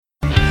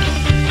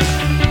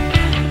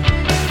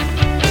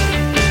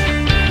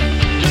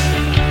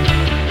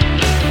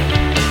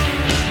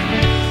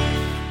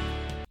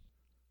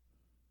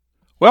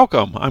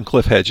Welcome, I'm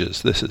Cliff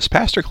Hedges. This is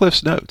Pastor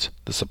Cliff's Notes.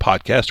 This is a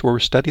podcast where we're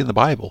studying the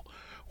Bible.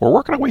 We're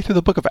working our way through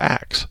the book of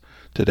Acts.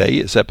 Today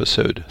is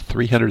episode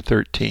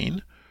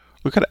 313.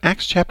 Look at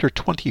Acts chapter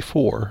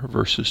 24,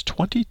 verses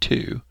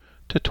 22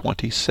 to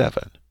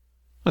 27.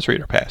 Let's read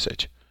our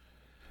passage.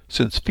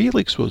 Since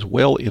Felix was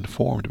well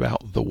informed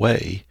about the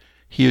way,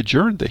 he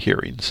adjourned the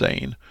hearing,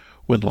 saying,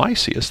 "When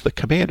Lysias the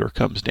commander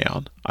comes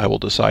down, I will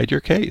decide your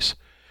case."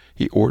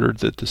 He ordered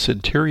that the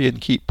centurion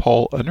keep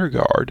Paul under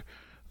guard,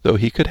 though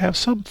he could have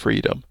some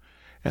freedom,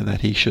 and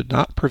that he should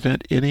not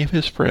prevent any of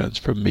his friends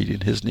from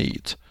meeting his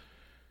needs.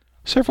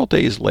 Several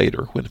days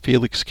later, when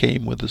Felix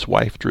came with his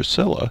wife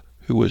Drusilla,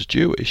 who was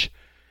Jewish,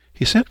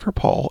 he sent for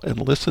Paul and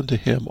listened to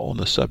him on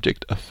the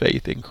subject of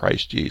faith in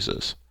Christ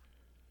Jesus.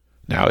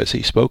 Now as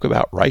he spoke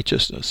about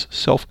righteousness,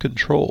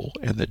 self-control,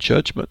 and the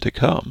judgment to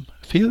come,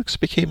 Felix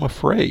became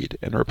afraid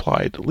and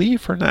replied,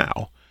 "Leave for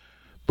now,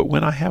 but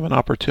when I have an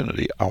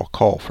opportunity, I'll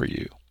call for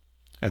you."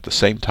 At the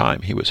same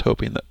time, he was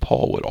hoping that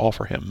Paul would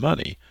offer him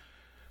money,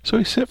 so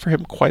he sent for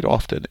him quite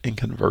often and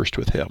conversed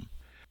with him.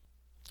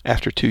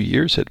 After 2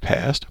 years had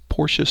passed,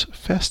 Porcius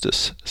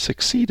Festus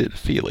succeeded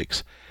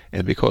Felix,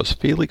 and because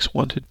Felix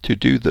wanted to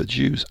do the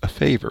Jews a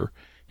favor,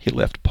 he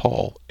left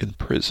Paul in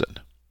prison.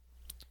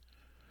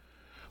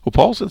 Well,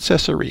 Paul's in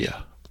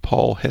Caesarea.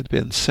 Paul had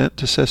been sent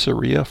to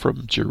Caesarea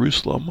from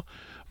Jerusalem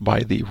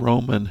by the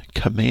Roman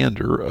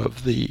commander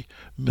of the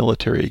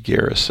military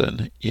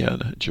garrison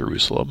in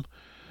Jerusalem.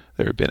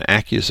 There had been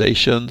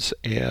accusations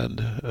and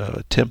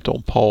attempt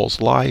on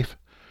Paul's life,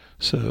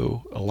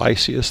 so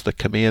Lysias, the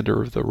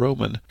commander of the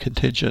Roman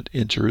contingent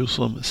in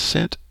Jerusalem,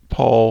 sent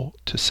Paul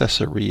to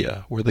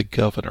Caesarea, where the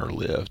governor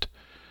lived,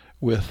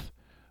 with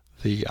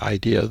the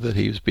idea that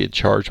he was being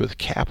charged with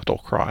capital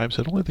crimes,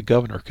 and only the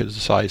governor could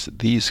decide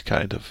these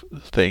kind of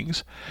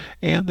things.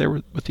 And there,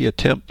 with the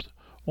attempt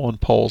on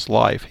Paul's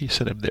life, he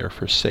sent him there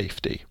for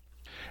safety.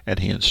 And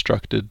he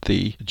instructed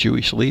the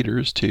Jewish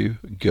leaders to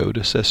go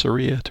to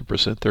Caesarea to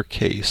present their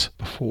case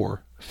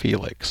before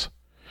Felix.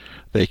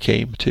 They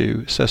came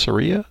to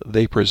Caesarea,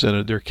 they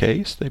presented their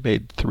case, they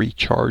made 3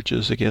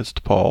 charges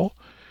against Paul: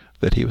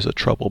 that he was a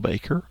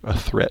troublemaker, a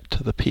threat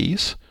to the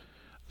peace,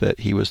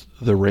 that he was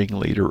the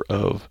ringleader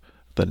of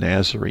the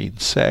Nazarene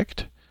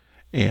sect,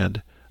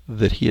 and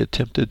that he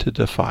attempted to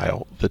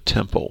defile the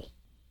temple.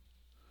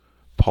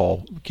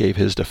 Paul gave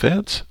his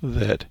defense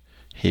that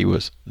he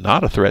was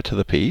not a threat to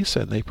the peace,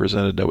 and they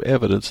presented no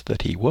evidence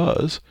that he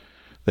was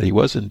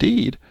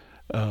indeed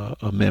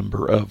a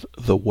member of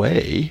the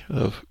way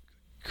of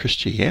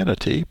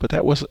Christianity, but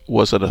that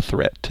wasn't a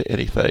threat to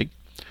anything,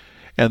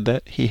 and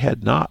that he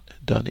had not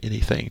done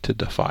anything to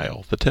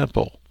defile the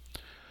temple.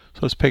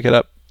 So let's pick it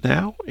up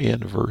now in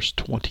verse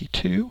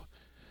 22.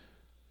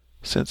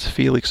 Since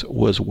Felix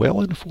was well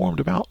informed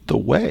about the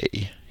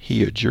way,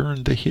 he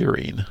adjourned the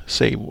hearing,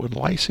 saying, "When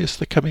Lysias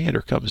the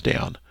commander comes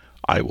down,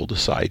 I will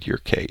decide your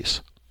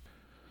case."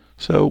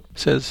 So it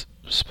says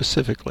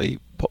specifically,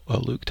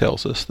 Luke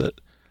tells us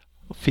that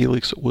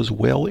Felix was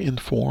well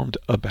informed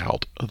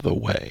about the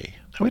way.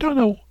 Now, we don't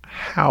know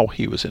how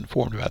he was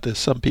informed about this.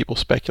 Some people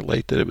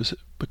speculate that it was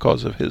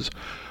because of his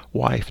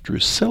wife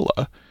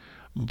Drusilla,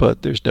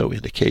 but there's no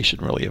indication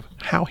really of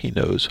how he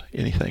knows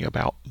anything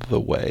about the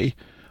way.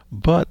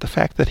 But the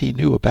fact that he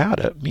knew about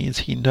it means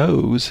he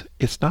knows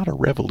it's not a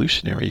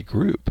revolutionary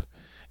group.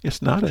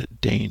 It's not a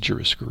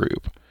dangerous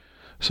group.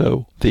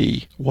 So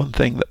the one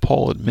thing that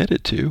Paul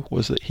admitted to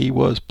was that he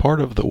was part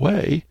of the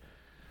way.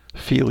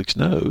 Felix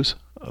knows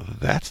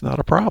that's not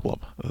a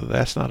problem.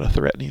 That's not a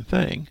threatening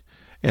thing.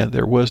 And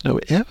there was no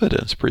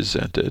evidence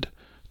presented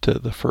to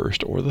the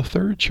first or the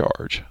third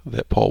charge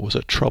that Paul was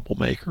a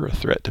troublemaker, a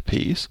threat to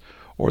peace,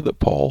 or that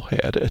Paul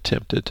had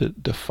attempted to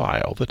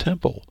defile the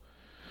temple.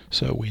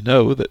 So we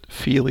know that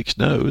Felix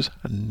knows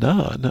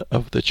none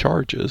of the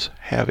charges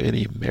have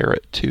any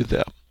merit to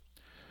them.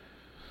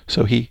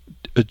 So he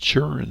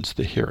adjourns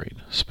the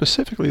hearing.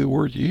 Specifically, the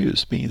word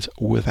used means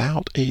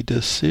without a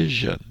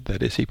decision.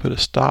 That is, he put a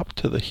stop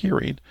to the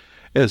hearing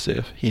as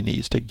if he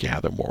needs to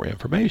gather more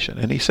information.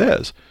 And he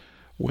says,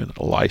 "When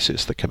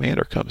Lysias the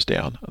commander comes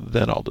down,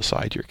 then I'll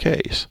decide your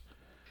case."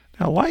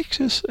 Now,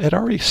 Lysias had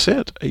already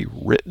sent a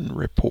written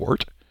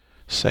report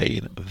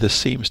saying, "This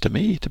seems to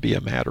me to be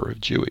a matter of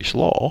Jewish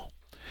law,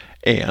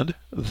 and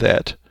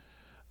that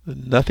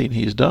nothing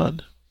he's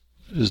done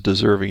is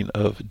deserving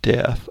of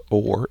death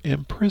or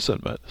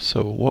imprisonment."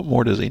 So what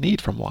more does he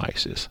need from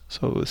Lysias?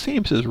 So it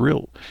seems his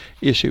real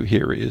issue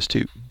here is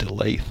to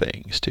delay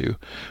things, to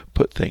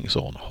put things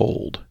on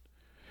hold.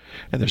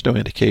 And there's no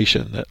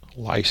indication that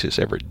Lysias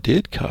ever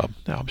did come.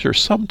 Now, I'm sure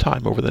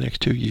sometime over the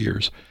next 2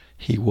 years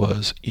he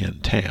was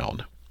in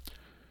town.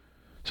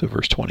 So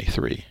verse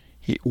 23,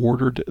 he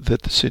ordered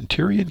that the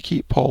centurion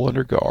keep Paul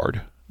under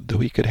guard, though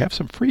he could have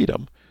some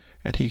freedom,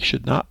 and he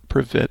should not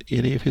prevent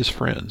any of his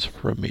friends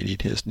from meeting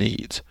his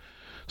needs.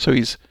 So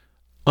he's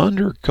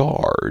under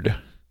guard,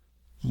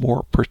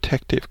 more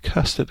protective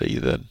custody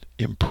than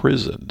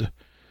imprisoned,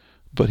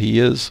 but he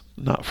is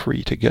not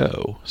free to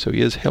go. So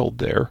he is held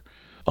there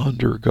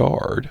under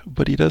guard,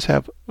 but he does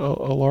have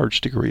a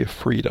large degree of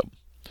freedom.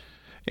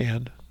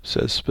 And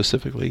says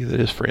specifically that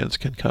his friends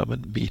can come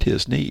and meet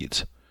his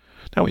needs.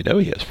 Now we know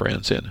he has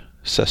friends in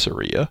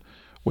Caesarea.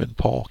 When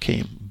Paul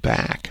came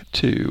back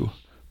to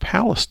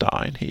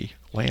Palestine, he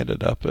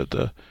landed up at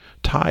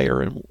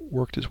Tyre and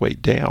worked his way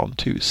down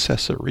to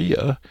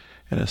Caesarea.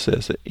 And it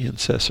says that in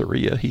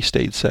Caesarea he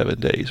stayed 7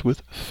 days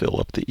with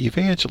Philip the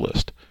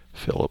evangelist.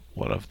 Philip,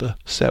 one of the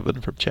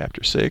 7 from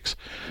chapter 6.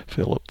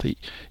 Philip the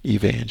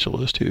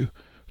evangelist who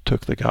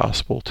took the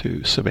gospel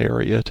to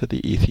Samaria, to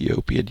the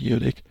Ethiopian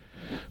eunuch.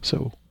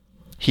 So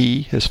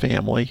he, his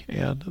family,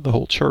 and the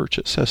whole church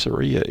at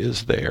Caesarea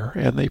is there,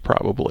 and they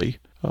probably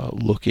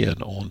look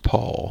in on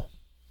Paul.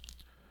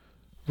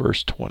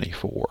 Verse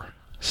 24.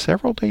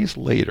 Several days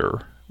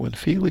later, when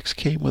Felix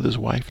came with his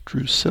wife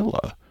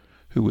Drusilla,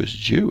 who was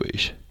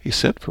Jewish, he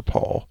sent for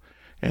Paul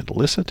and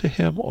listened to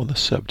him on the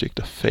subject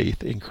of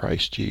faith in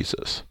Christ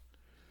Jesus.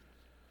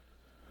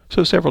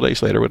 So several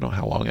days later, we don't know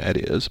how long that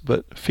is,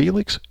 but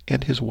Felix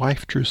and his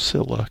wife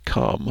Drusilla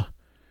come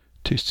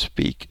to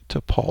speak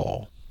to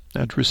Paul.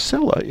 Now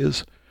Drusilla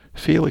is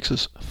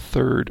Felix's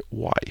third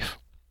wife.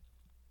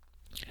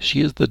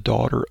 She is the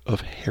daughter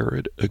of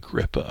Herod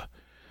Agrippa.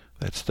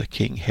 That's the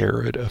King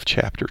Herod of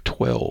chapter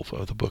 12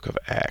 of the book of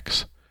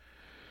Acts.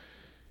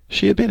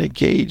 She had been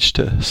engaged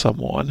to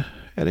someone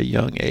at a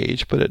young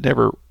age, but it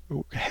never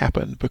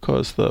happened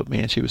because the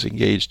man she was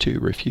engaged to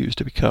refused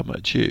to become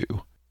a Jew.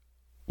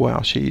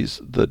 While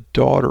she's the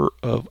daughter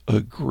of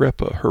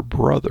Agrippa, her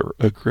brother,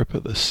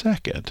 Agrippa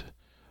II,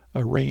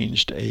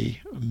 arranged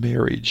a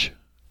marriage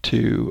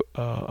to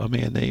a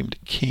man named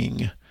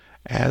King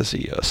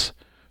Azius,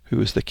 who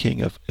was the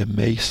king of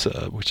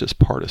Emesa, which is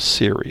part of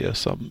Syria,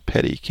 some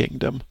petty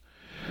kingdom.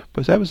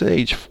 But that was at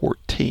age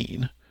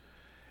 14.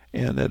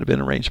 And that had been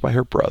arranged by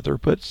her brother,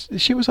 but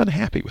she was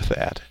unhappy with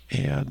that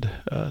and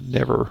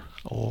never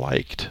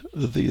liked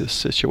the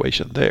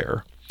situation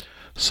there.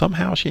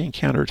 Somehow she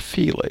encountered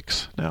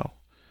Felix. Now,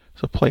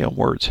 it's a play on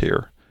words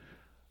here.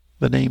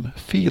 The name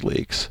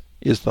Felix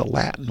is the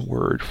Latin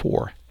word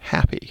for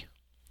happy.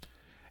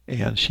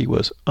 And she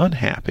was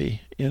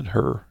unhappy in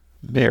her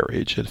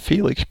marriage, and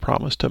Felix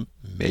promised to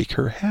make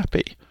her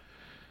happy.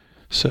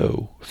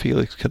 So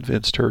Felix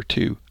convinced her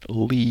to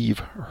leave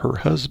her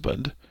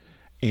husband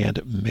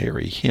and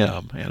marry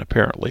him, and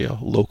apparently a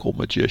local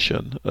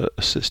magician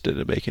assisted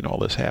in making all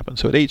this happen.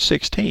 So at age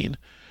 16,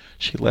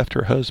 she left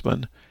her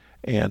husband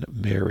and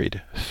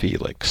married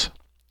Felix.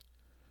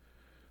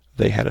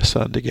 They had a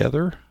son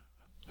together,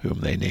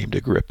 whom they named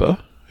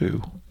Agrippa,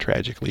 who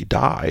tragically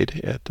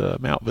died at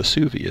Mount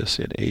Vesuvius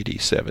in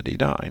AD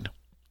 79.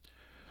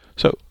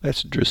 So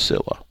that's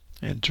Drusilla,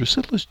 and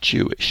Drusilla's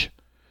Jewish,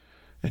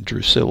 and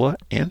Drusilla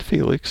and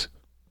Felix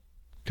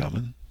come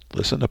and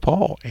listen to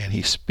Paul, and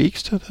he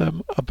speaks to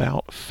them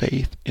about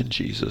faith in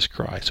Jesus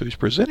Christ. So he's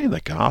presenting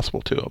the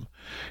gospel to them,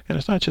 and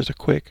it's not just a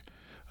quick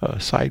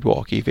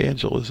sidewalk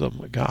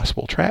evangelism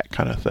gospel tract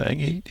kind of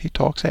thing. He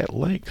talks at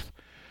length.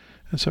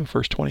 And so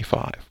verse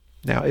 25.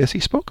 Now as he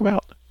spoke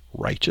about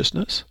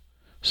righteousness,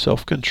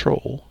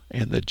 self-control,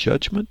 and the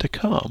judgment to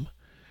come,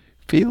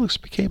 Felix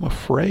became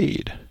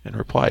afraid and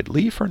replied,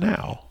 "Leave for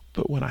now,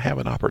 but when I have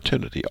an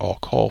opportunity, I'll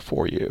call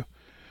for you."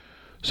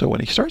 So when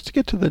he starts to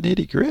get to the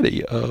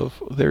nitty-gritty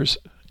of there's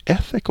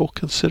ethical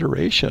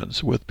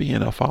considerations with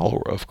being a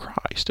follower of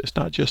Christ. It's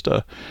not just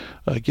a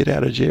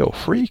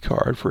get-out-of-jail-free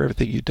card for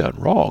everything you've done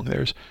wrong.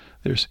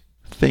 There's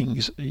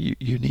things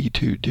you need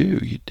to do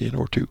in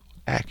order to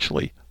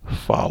actually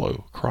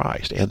follow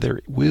Christ. And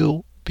there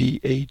will be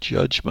a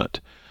judgment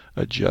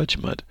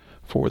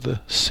for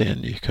the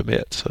sin you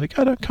commit. So they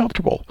got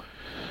uncomfortable.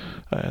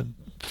 And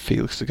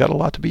Felix has got a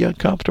lot to be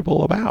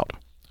uncomfortable about.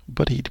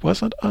 But he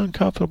wasn't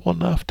uncomfortable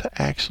enough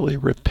to actually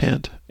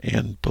repent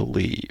and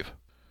believe.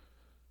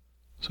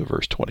 So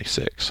verse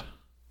 26.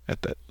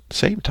 At that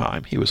same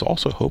time, he was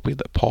also hoping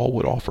that Paul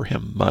would offer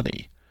him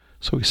money.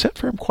 So he sent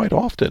for him quite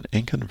often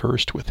and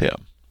conversed with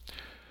him.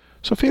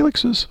 So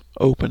Felix was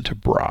open to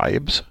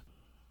bribes.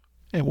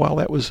 And while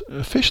that was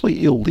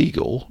officially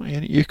illegal,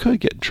 and you could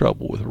get in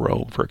trouble with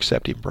Rome for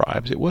accepting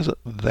bribes, it wasn't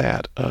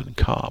that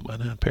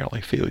uncommon. And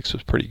apparently Felix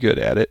was pretty good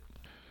at it.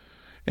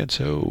 And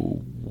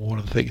so one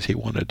of the things he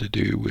wanted to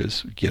do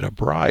was get a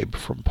bribe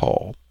from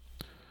Paul.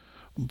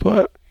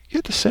 But you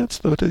get the sense,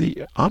 though, that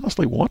he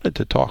honestly wanted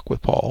to talk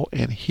with Paul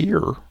and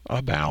hear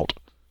about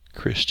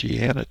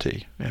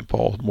Christianity. And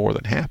Paul's more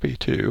than happy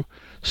to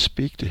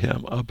speak to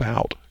him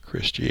about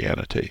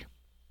Christianity.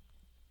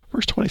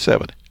 Verse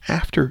 27,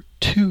 after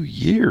 2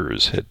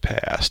 years had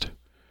passed,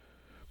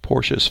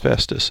 Porcius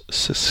Festus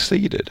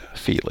succeeded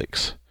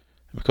Felix.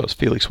 And because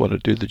Felix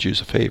wanted to do the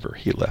Jews a favor,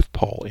 he left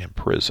Paul in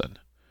prison.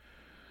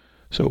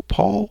 So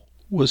Paul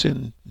was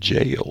in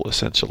jail,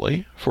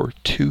 essentially, for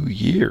 2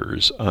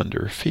 years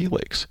under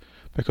Felix,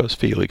 because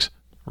Felix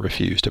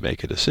refused to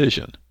make a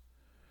decision.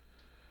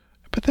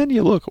 But then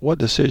you look at what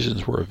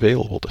decisions were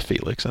available to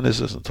Felix, and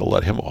this isn't to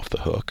let him off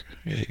the hook.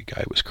 The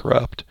guy was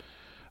corrupt.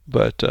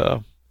 But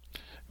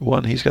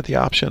one, he's got the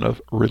option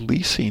of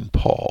releasing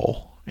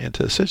Paul, and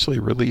to essentially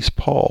release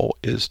Paul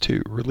is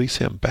to release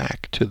him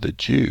back to the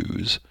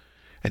Jews.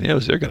 And he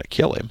knows they're going to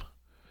kill him.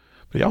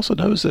 But he also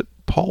knows that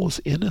Paul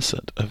is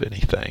innocent of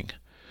anything.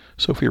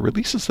 So if he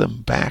releases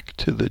them back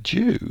to the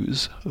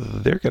Jews,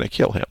 they're going to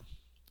kill him.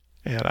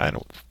 And I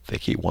don't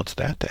think he wants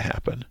that to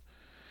happen.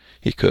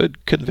 He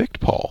could convict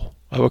Paul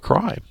of a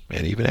crime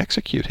and even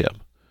execute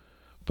him.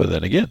 But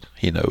then again,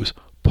 he knows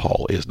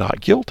Paul is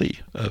not guilty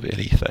of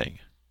anything.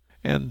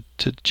 And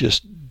to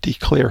just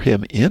declare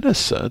him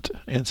innocent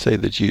and say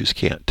the Jews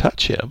can't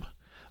touch him,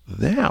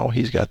 now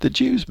he's got the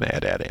Jews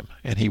mad at him,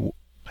 and he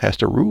has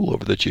to rule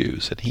over the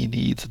Jews, and he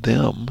needs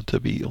them to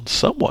be on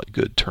somewhat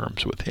good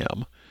terms with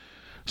him.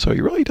 So he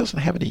really doesn't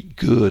have any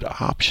good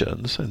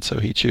options, and so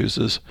he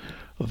chooses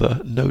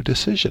the no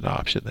decision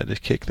option, that is,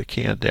 kick the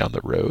can down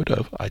the road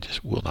of, I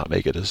just will not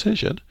make a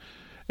decision.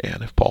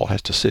 And if Paul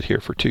has to sit here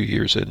for 2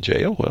 years in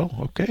jail, well,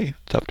 okay,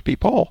 tough to be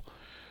Paul.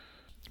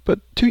 But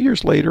 2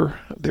 years later,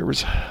 there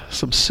was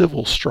some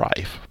civil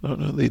strife. I don't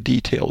know the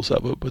details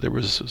of it, but there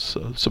was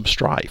some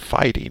strife,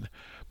 fighting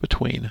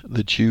between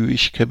the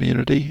Jewish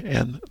community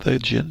and the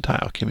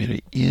Gentile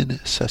community in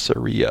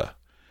Caesarea.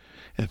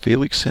 And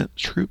Felix sent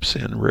troops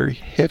in very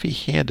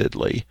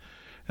heavy-handedly,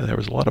 and there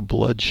was a lot of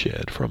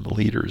bloodshed from the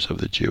leaders of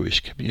the Jewish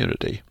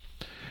community.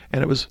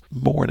 And it was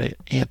more in an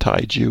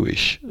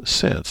anti-Jewish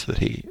sense that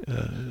he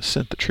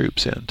sent the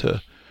troops in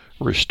to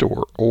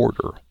restore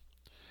order.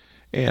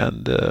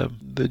 And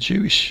the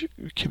Jewish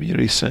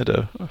community sent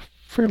a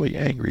fairly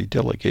angry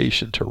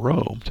delegation to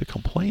Rome to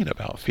complain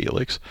about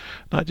Felix,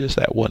 not just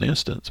that one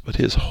instance, but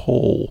his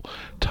whole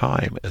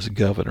time as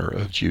governor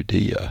of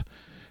Judea,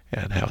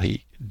 and how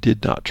he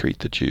did not treat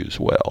the Jews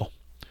well.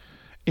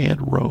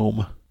 And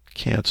Rome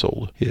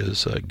canceled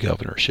his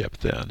governorship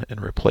then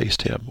and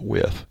replaced him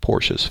with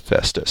Porcius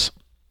Festus.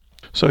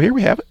 So here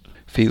we have it.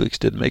 Felix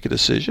didn't make a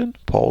decision.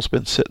 Paul's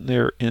been sitting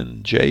there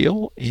in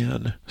jail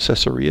in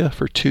Caesarea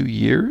for 2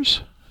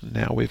 years.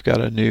 Now we've got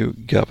a new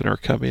governor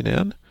coming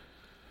in,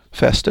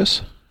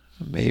 Festus.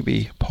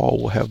 Maybe Paul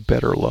will have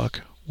better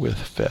luck with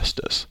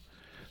Festus.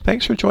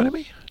 Thanks for joining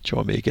me.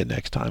 Join me again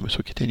next time as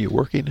we continue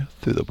working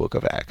through the book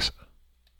of Acts.